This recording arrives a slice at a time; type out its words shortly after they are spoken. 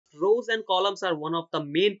Rows and columns are one of the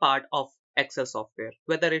main part of Excel software,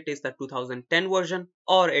 whether it is the 2010 version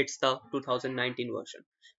or it's the 2019 version.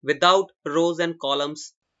 Without rows and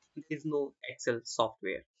columns, there is no Excel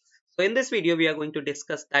software. So in this video, we are going to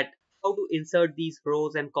discuss that how to insert these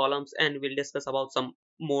rows and columns, and we'll discuss about some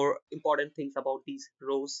more important things about these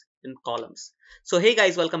rows and columns. So hey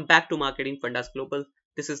guys, welcome back to Marketing Fundas Global.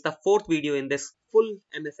 This is the fourth video in this full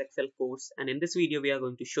MS Excel course, and in this video we are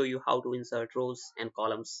going to show you how to insert rows and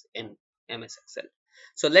columns in MS Excel.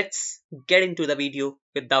 So let's get into the video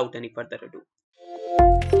without any further ado.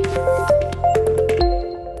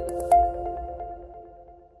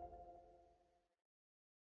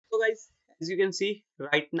 So guys, as you can see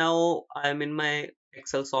right now, I am in my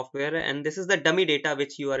Excel software, and this is the dummy data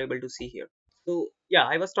which you are able to see here. So yeah,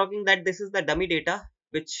 I was talking that this is the dummy data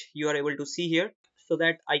which you are able to see here, so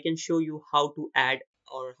that I can show you how to add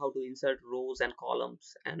or how to insert rows and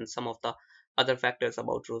columns and some of the other factors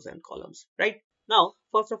about rows and columns. Right now,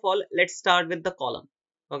 first of all, let's start with the column.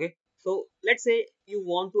 Okay, so let's say you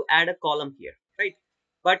want to add a column here, right?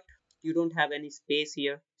 But you don't have any space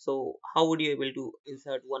here, so how would you able to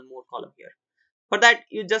insert one more column here? For that,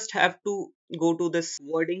 you just have to go to this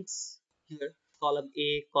wordings here, column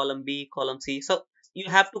A, column B, column C. So you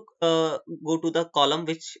have to go to the column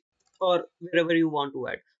which or wherever you want to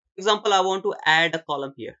add. For example, I want to add a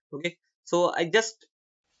column here. Okay, so I just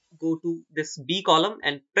go to this B column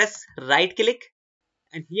and press right click,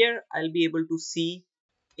 and here I'll be able to see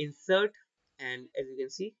insert, and as you can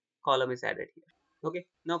see, column is added here. Okay,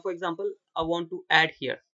 now for example, I want to add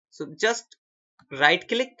here, so just right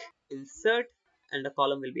click, insert, and the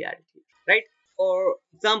column will be added here. Right, for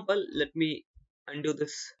example, let me undo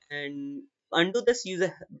this, and undo this you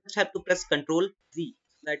just have to press Ctrl Z,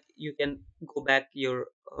 so that you can go back your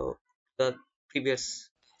the previous.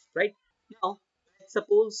 Right, now let's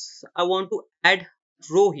suppose I want to add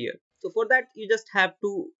row here. So for that, you just have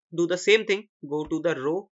to do the same thing, go to the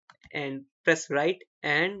row and press right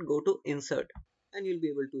and go to insert, and you'll be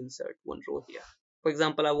able to insert one row here. For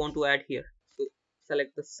example, I want to add here, so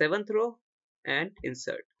select the 7th row and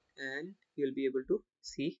insert, and you'll be able to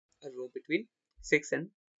see a row between 6 and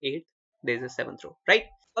 8. There's a 7th row, right?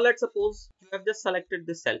 So let's suppose you have just selected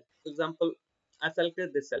this cell. For example, I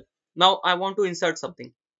selected this cell. Now I want to insert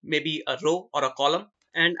something, maybe a row or a column,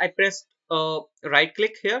 and I pressed right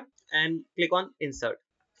click here and click on insert.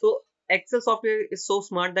 So Excel software is so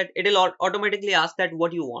smart that it will automatically ask that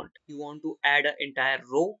what you want. You want to add an entire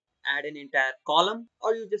row, add an entire column,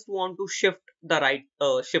 or you just want to shift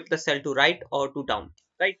the cell to right or to down,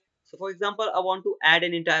 right? So for example, I want to add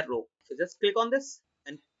an entire row, so just click on this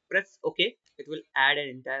and press OK. It will add an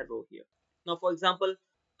entire row here. Now for example,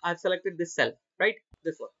 I've selected this cell, right,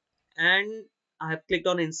 this one, and I have clicked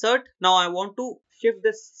on insert. Now I want to shift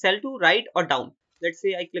this cell to right or down. Let's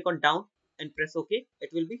say I click on down and press OK.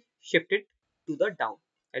 It will be shifted to the down,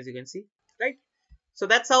 as you can see, right? So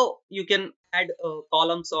that's how you can add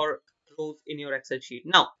columns or rows in your Excel sheet.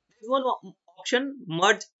 Now there's one option,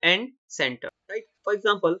 merge and center, right? For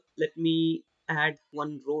example, let me add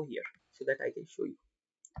one row here so that I can show you.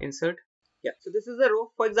 Insert. Yeah, so this is a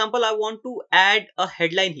row. For example, I want to add a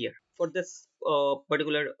headline here for this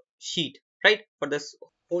particular sheet, right? For this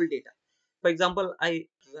whole data. For example, I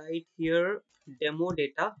write here demo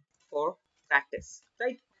data for practice,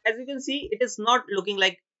 right? As you can see, it is not looking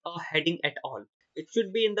like a heading at all. It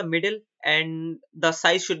should be in the middle, and the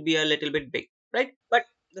size should be a little bit big, right? But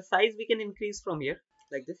the size we can increase from here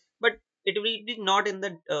like this, but it will be not in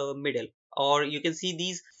the middle, or you can see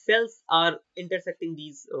these cells are intersecting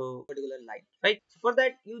these particular lines, right? So for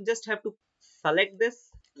that, you just have to select this,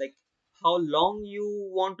 like how long you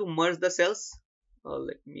want to merge the cells.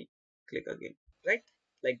 Let me click again, right,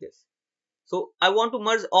 like this. So I want to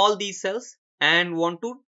merge all these cells and want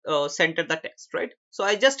to center the text, right? So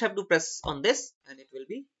I just have to press on this and it will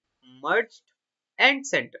be merged and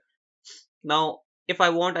center. Now if I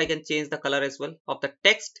want, I can change the color as well of the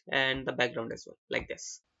text and the background as well, like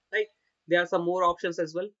this, right? There are some more options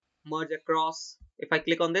as well. Merge across. If I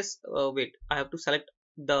click on this, wait, I have to select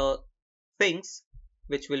the things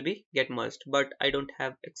which will be get merged, but I don't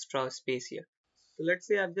have extra space here. So let's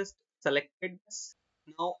say I've just selected this.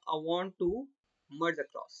 Now I want to merge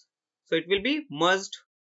across, so it will be merged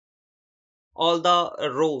all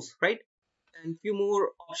the rows, right? And few more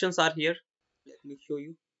options are here. Let me show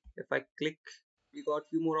you. If I click, we got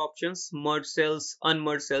few more options: merge cells,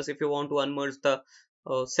 unmerge cells. If you want to unmerge the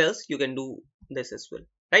cells, you can do this as well,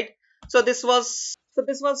 right? So this was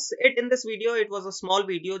it in this video. It was a small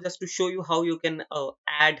video just to show you how you can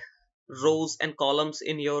add rows and columns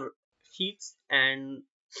in your sheets, and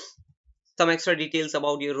some extra details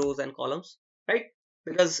about your rows and columns, right?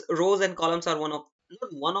 because rows and columns are one of, not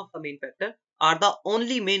one of the main factor, are the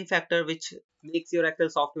only main factor which makes your Excel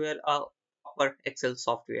software a proper Excel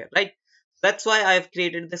software, right? That's why I've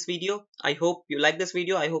created this video. I hope you like this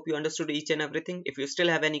video. I hope you understood each and everything. If you still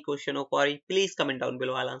have any question or query, please comment down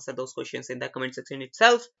below. I'll answer those questions in the comment section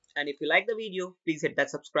itself. And if you like the video, please hit that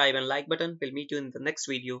subscribe and like button. We'll meet you in the next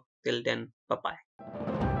video. Till then, bye bye.